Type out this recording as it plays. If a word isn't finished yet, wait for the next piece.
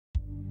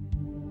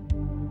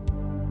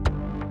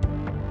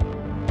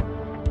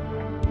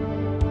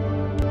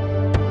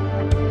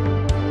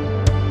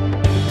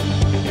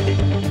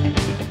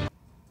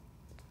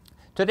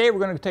Today we're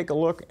going to take a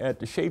look at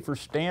the Shafer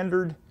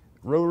standard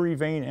rotary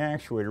vane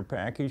actuator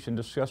package and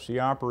discuss the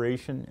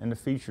operation and the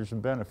features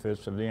and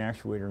benefits of the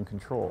actuator and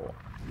control.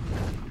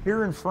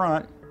 Here in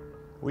front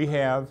we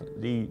have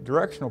the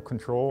directional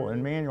control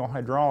and manual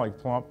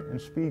hydraulic pump and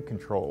speed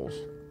controls.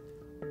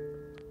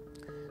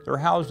 They're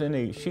housed in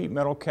a sheet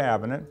metal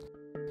cabinet.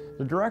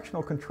 The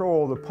directional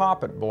control, the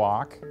poppet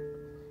block,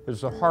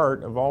 is the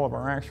heart of all of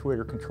our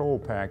actuator control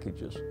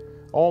packages.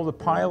 All the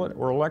pilot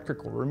or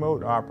electrical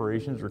remote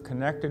operations are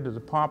connected to the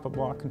poppet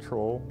block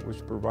control,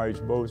 which provides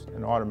both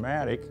an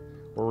automatic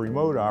or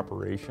remote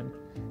operation,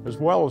 as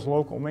well as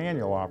local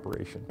manual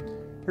operation.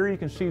 Here you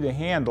can see the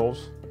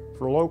handles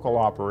for local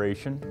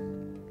operation.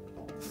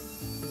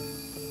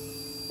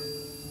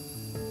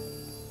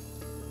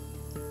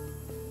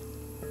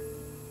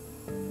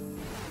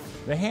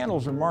 The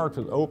handles are marked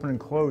with open and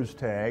closed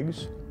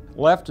tags.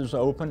 Left is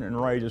open and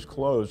right is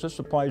closed. This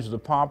applies to the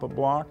poppet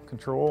block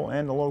control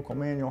and the local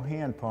manual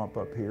hand pump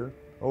up here,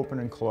 open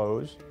and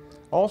closed.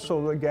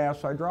 Also the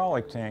gas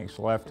hydraulic tanks,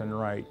 left and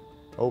right,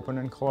 open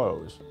and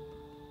closed.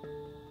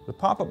 The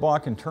poppet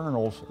block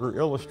internals are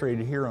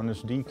illustrated here on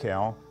this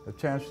decal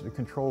attached to the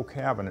control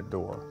cabinet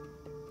door.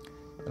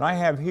 And I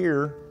have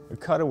here a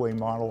cutaway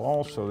model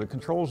also that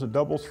controls a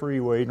double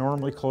three-way,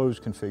 normally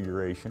closed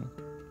configuration.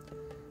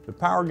 The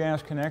power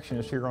gas connection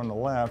is here on the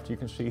left. You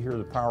can see here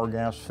the power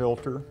gas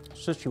filter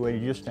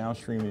situated just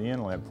downstream of the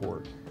inlet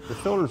port. The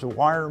filter is a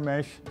wire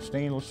mesh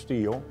stainless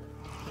steel.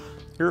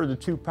 Here are the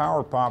two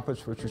power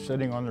poppets, which are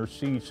sitting on their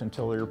seats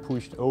until they are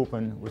pushed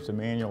open with the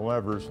manual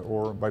levers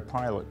or by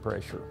pilot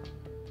pressure.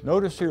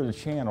 Notice here the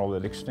channel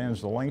that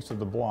extends the length of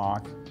the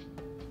block.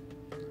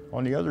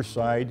 On the other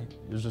side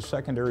is a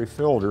secondary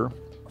filter,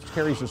 which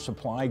carries the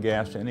supply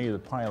gas to any of the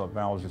pilot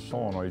valves or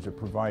solenoids that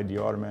provide the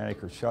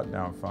automatic or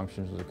shutdown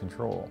functions of the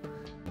control.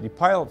 The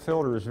pilot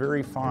filter is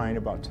very fine,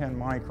 about 10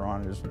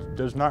 micron. It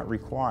does not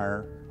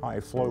require high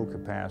flow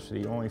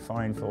capacity, only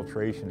fine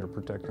filtration to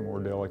protect the more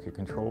delicate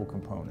control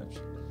components.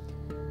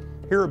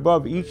 Here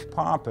above each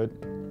poppet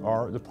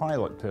are the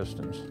pilot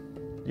pistons.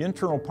 The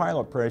internal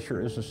pilot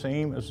pressure is the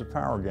same as the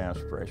power gas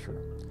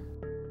pressure.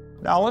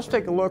 Now let's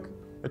take a look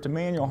at the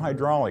manual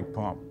hydraulic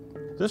pump.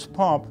 This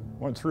pump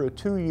went through a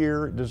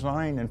 2-year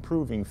design and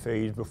proving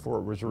phase before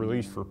it was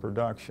released for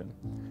production.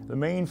 The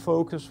main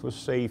focus was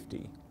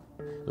safety.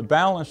 The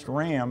balanced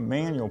ram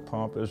manual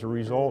pump is a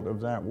result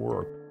of that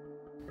work.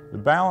 The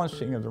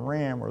balancing of the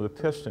ram or the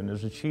piston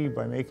is achieved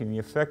by making the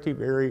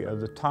effective area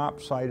of the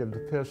top side of the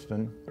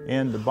piston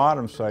and the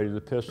bottom side of the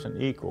piston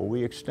equal.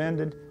 We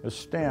extended a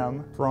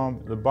stem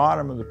from the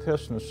bottom of the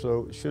piston,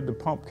 so should the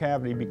pump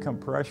cavity become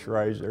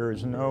pressurized, there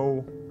is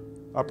no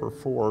upper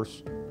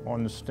force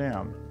on the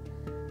stem.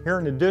 Here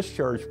in the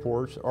discharge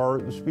ports are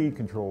the speed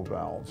control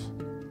valves.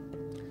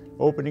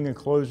 Opening and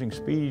closing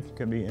speed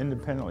can be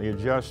independently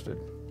adjusted.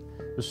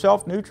 The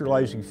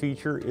self-neutralizing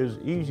feature is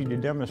easy to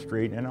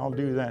demonstrate, and I'll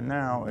do that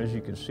now. As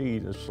you can see,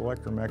 the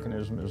selector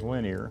mechanism is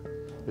linear.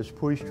 It's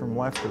pushed from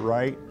left to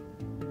right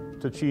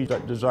to achieve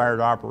that desired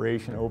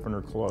operation, open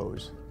or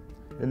close.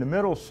 In the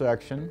middle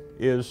section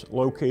is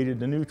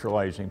located the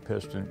neutralizing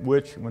piston,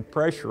 which, when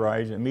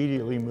pressurized,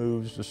 immediately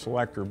moves the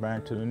selector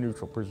back to the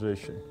neutral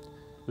position.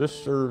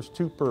 This serves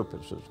two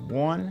purposes.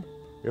 One,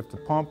 if the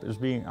pump is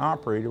being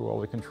operated while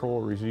the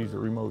controller receives a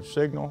remote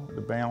signal,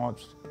 the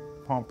balanced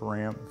pump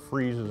ramp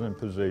freezes in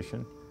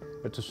position.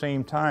 At the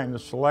same time, the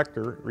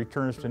selector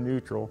returns to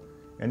neutral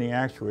and the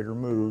actuator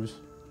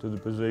moves to the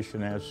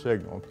position as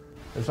signaled.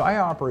 As I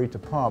operate the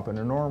pump in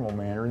a normal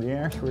manner, the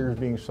actuator is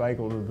being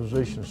cycled to the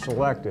position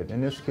selected, in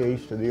this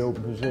case to the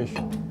open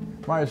position.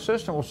 My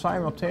assistant will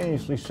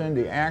simultaneously send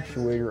the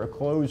actuator a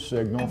closed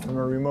signal from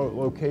a remote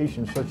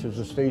location such as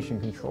the station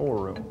control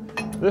room.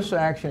 This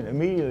action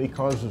immediately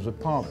causes the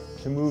pump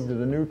to move to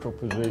the neutral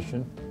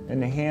position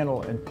and the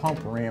handle and pump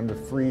ram to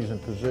freeze in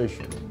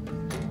position.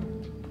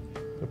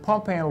 The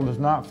pump handle does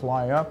not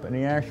fly up and the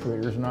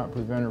actuator is not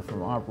prevented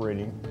from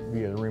operating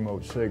via the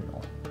remote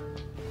signal.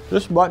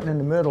 This button in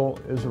the middle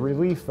is a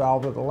relief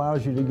valve that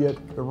allows you to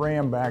get the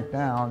ram back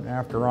down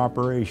after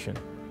operation.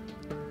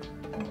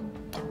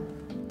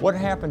 What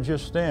happened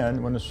just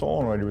then when the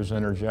solenoid was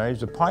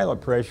energized, the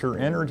pilot pressure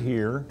entered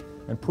here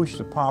and pushed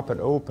the poppet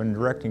open,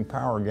 directing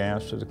power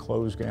gas to the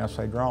closed gas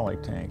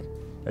hydraulic tank.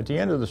 At the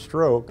end of the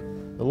stroke,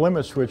 the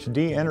limit switch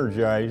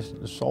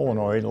de-energized the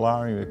solenoid,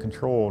 allowing the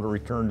control to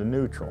return to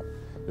neutral.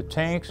 The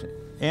tanks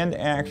and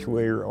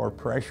actuator are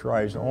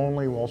pressurized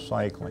only while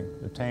cycling.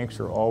 The tanks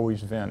are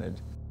always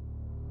vented.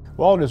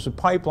 While it is the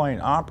pipeline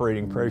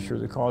operating pressure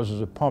that causes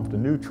the pump to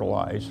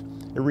neutralize,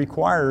 it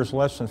requires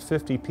less than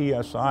 50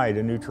 psi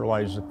to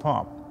neutralize the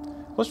pump.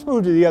 Let's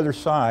move to the other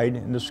side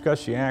and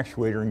discuss the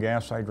actuator and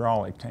gas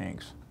hydraulic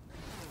tanks.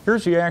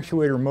 Here's the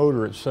actuator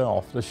motor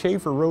itself. The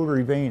Shafer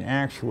Rotary Vane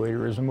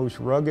actuator is the most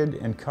rugged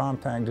and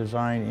compact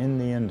design in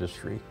the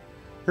industry.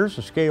 Here's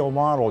a scale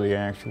model of the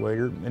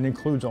actuator. It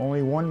includes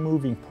only one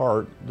moving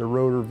part, the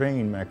rotor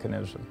vane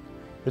mechanism.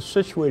 It's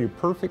situated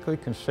perfectly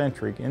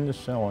concentric in the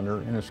cylinder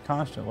and is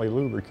constantly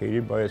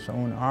lubricated by its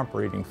own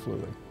operating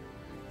fluid.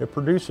 It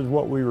produces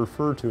what we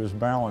refer to as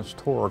balanced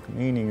torque,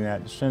 meaning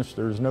that since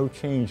there's no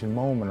change in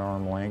moment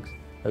arm length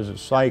as it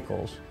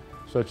cycles,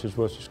 such as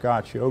with the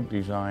Scotch yoke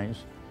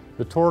designs,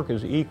 the torque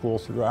is equal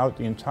throughout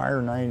the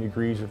entire 90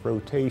 degrees of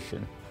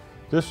rotation.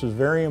 This is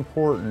very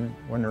important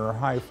when there are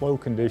high flow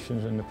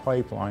conditions in the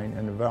pipeline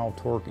and the valve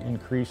torque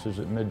increases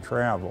at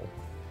mid-travel.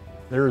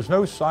 There is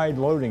no side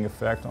loading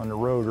effect on the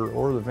rotor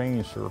or the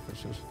vane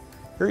surfaces.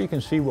 Here you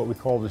can see what we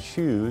call the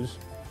shoes.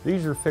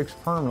 These are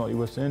fixed permanently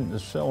within the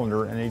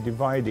cylinder and they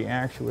divide the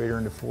actuator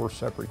into 4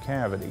 separate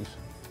cavities.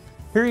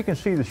 Here you can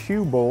see the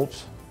shoe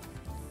bolts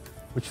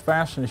which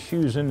fasten the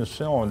shoes in the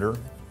cylinder.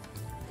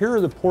 Here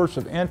are the ports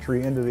of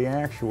entry into the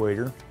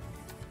actuator.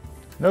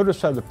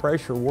 Notice how the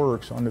pressure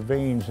works on the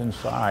vanes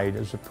inside.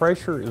 As the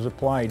pressure is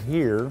applied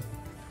here,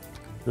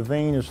 the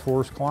vane is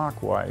forced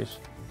clockwise.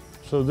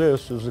 So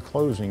this is the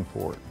closing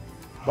port.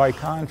 By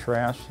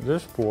contrast,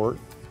 this port,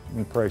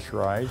 when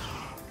pressurized,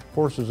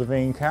 forces the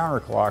vane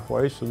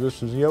counterclockwise, so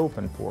this is the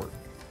open port.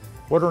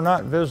 What are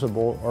not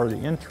visible are the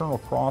internal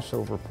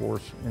crossover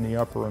ports in the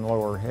upper and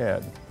lower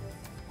head.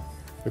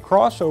 The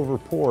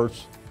crossover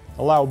ports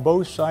allow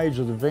both sides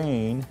of the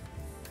vane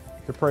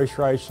to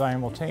pressurize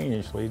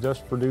simultaneously, thus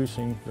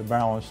producing the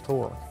balanced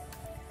torque.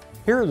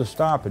 Here are the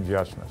stop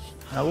adjustments.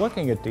 Now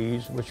looking at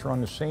these, which are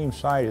on the same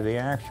side of the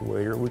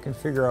actuator, we can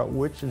figure out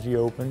which is the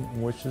open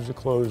and which is the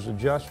closed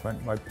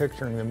adjustment by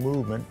picturing the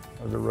movement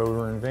of the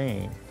rotor and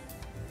vane.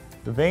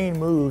 The vane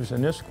moves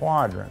in this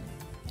quadrant,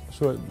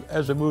 so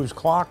as it moves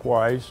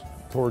clockwise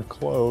toward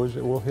close,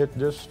 it will hit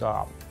this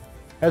stop.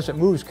 As it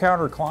moves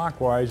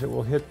counterclockwise, it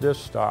will hit this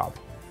stop.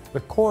 The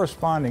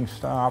corresponding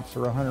stops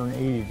are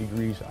 180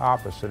 degrees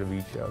opposite of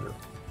each other.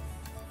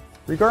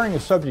 Regarding the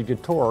subject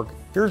of torque,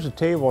 here's a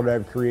table that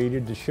I've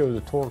created to show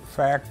the torque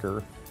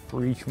factor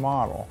for each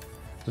model.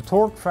 The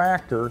torque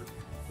factor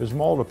is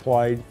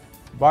multiplied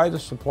by the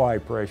supply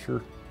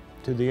pressure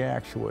to the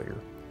actuator.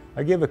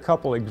 I give a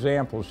couple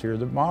examples here.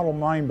 The model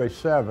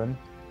 9x7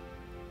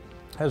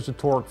 has a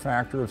torque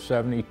factor of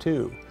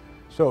 72.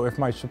 So if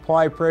my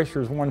supply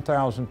pressure is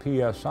 1000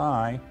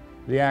 psi,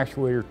 the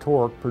actuator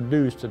torque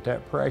produced at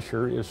that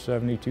pressure is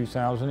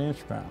 72,000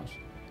 inch-pounds.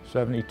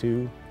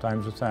 72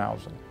 times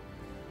 1,000.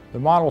 The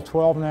model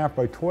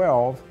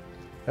 12.5x12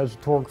 has a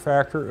torque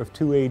factor of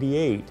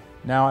 288.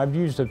 Now I've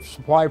used a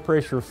supply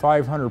pressure of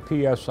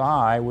 500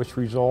 psi, which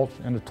results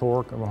in a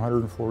torque of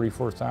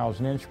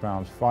 144,000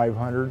 inch-pounds.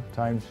 500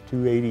 times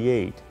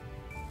 288.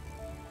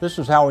 This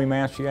is how we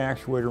match the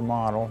actuator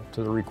model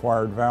to the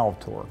required valve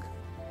torque.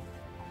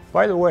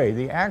 By the way,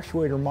 the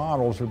actuator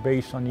models are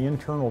based on the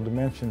internal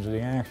dimensions of the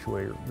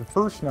actuator. The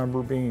first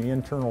number being the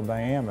internal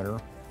diameter,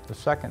 the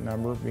second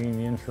number being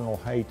the internal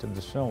height of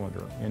the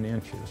cylinder in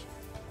inches.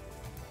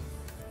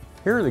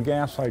 Here are the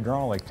gas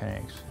hydraulic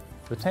tanks.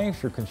 The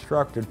tanks are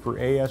constructed per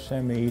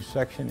ASME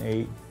Section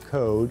 8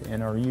 code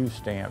and are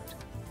U-stamped.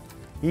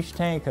 Each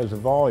tank has a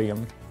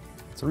volume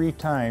 3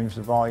 times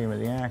the volume of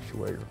the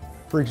actuator.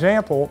 For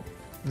example,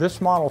 this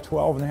model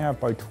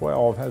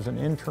 12.5x12 has an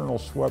internal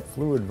swept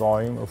fluid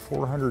volume of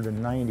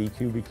 490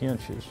 cubic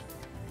inches.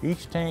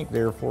 Each tank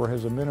therefore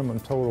has a minimum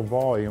total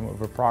volume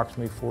of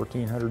approximately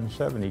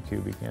 1,470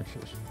 cubic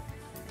inches.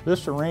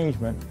 This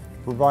arrangement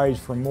provides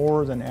for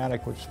more than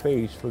adequate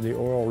space for the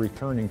oil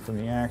returning from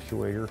the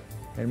actuator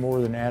and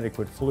more than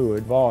adequate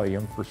fluid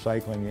volume for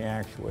cycling the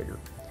actuator.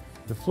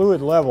 The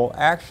fluid level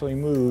actually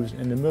moves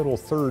in the middle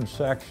third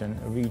section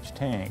of each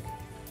tank.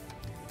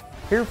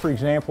 Here, for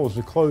example, is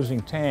the closing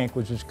tank,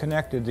 which is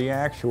connected to the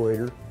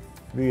actuator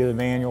via the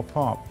manual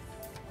pump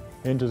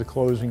into the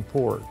closing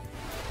port.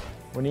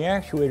 When the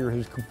actuator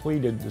has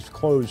completed this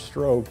closed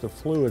stroke, the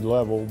fluid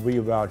level will be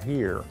about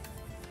here,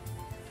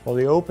 while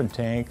the open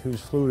tank,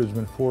 whose fluid has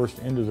been forced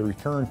into the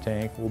return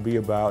tank, will be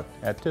about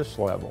at this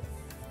level.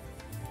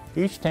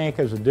 Each tank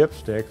has a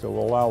dipstick that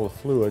will allow the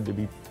fluid to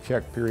be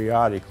checked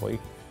periodically.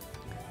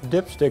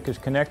 The dipstick is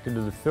connected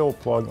to the fill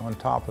plug on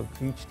top of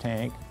each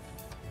tank.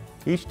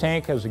 Each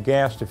tank has a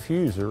gas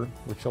diffuser,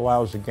 which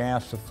allows the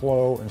gas to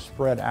flow and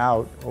spread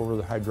out over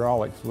the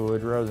hydraulic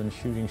fluid rather than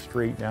shooting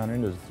straight down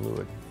into the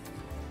fluid.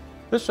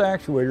 This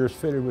actuator is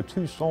fitted with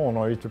 2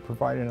 solenoids to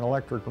provide an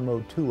electric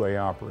remote two-way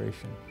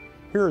operation.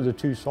 Here are the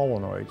 2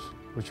 solenoids,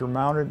 which are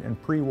mounted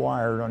and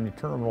pre-wired on the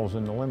terminals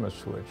in the limit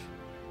switch.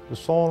 The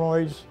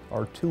solenoids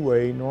are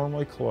two-way,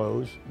 normally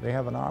closed. They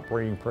have an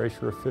operating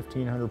pressure of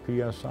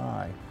 1,500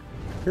 psi.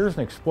 Here's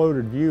an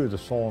exploded view of the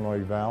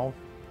solenoid valve.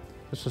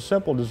 It's a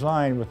simple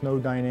design with no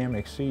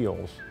dynamic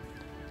seals.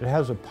 It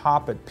has a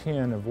poppet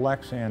pin of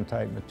Lexan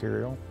type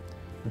material.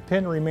 The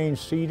pin remains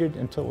seated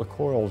until the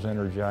coil is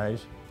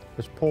energized.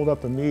 It's pulled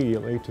up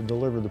immediately to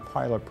deliver the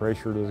pilot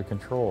pressure to the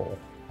control.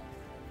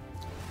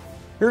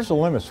 Here's the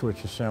limit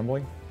switch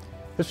assembly.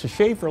 It's a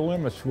Shafer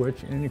limit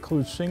switch and it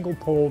includes single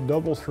pole,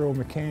 double throw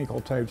mechanical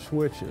type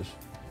switches.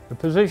 The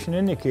position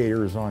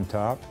indicator is on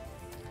top.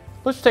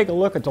 Let's take a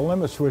look at the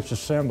limit switch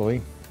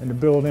assembly and the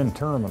built-in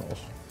terminals.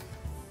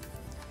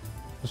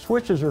 The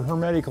switches are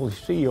hermetically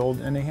sealed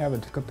and they have a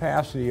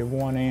capacity of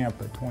 1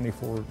 amp at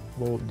 24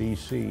 volt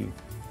DC.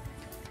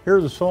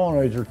 Here the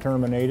solenoids are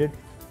terminated.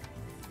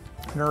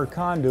 and there are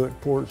conduit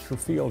ports for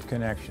field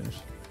connections.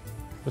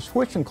 The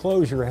switch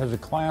enclosure has a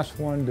Class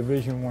 1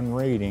 Division 1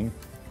 rating,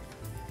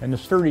 and the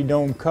sturdy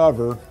dome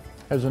cover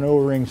has an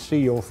O-ring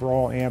seal for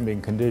all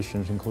ambient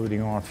conditions,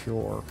 including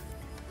offshore.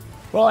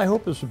 Well, I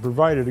hope this has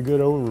provided a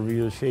good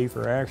overview of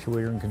Shafer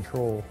Actuator and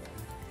Control.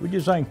 We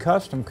design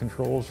custom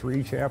controls for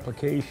each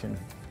application.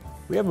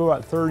 We have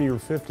about 30 or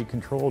 50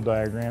 control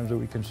diagrams that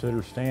we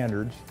consider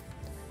standards.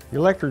 The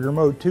electric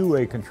remote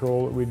two-way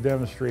control that we've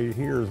demonstrated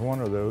here is one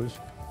of those.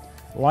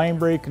 Line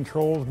brake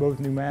controls,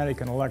 both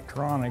pneumatic and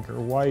electronic, are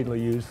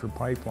widely used for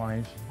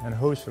pipelines, and a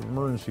host of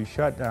emergency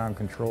shutdown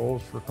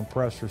controls for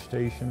compressor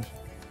stations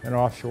and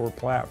offshore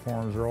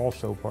platforms are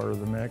also part of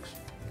the mix.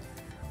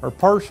 Our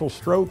partial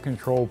stroke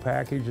control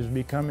package has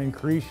become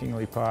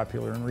increasingly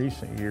popular in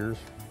recent years.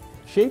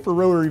 Shafer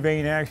Rotary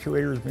Vane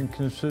Actuator has been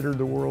considered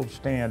the world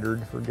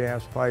standard for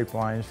gas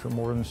pipelines for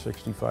more than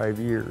 65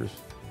 years.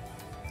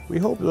 We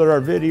hope that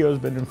our video has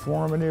been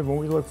informative, and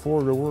we look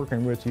forward to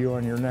working with you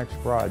on your next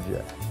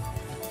project.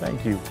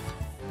 Thank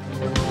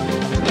you.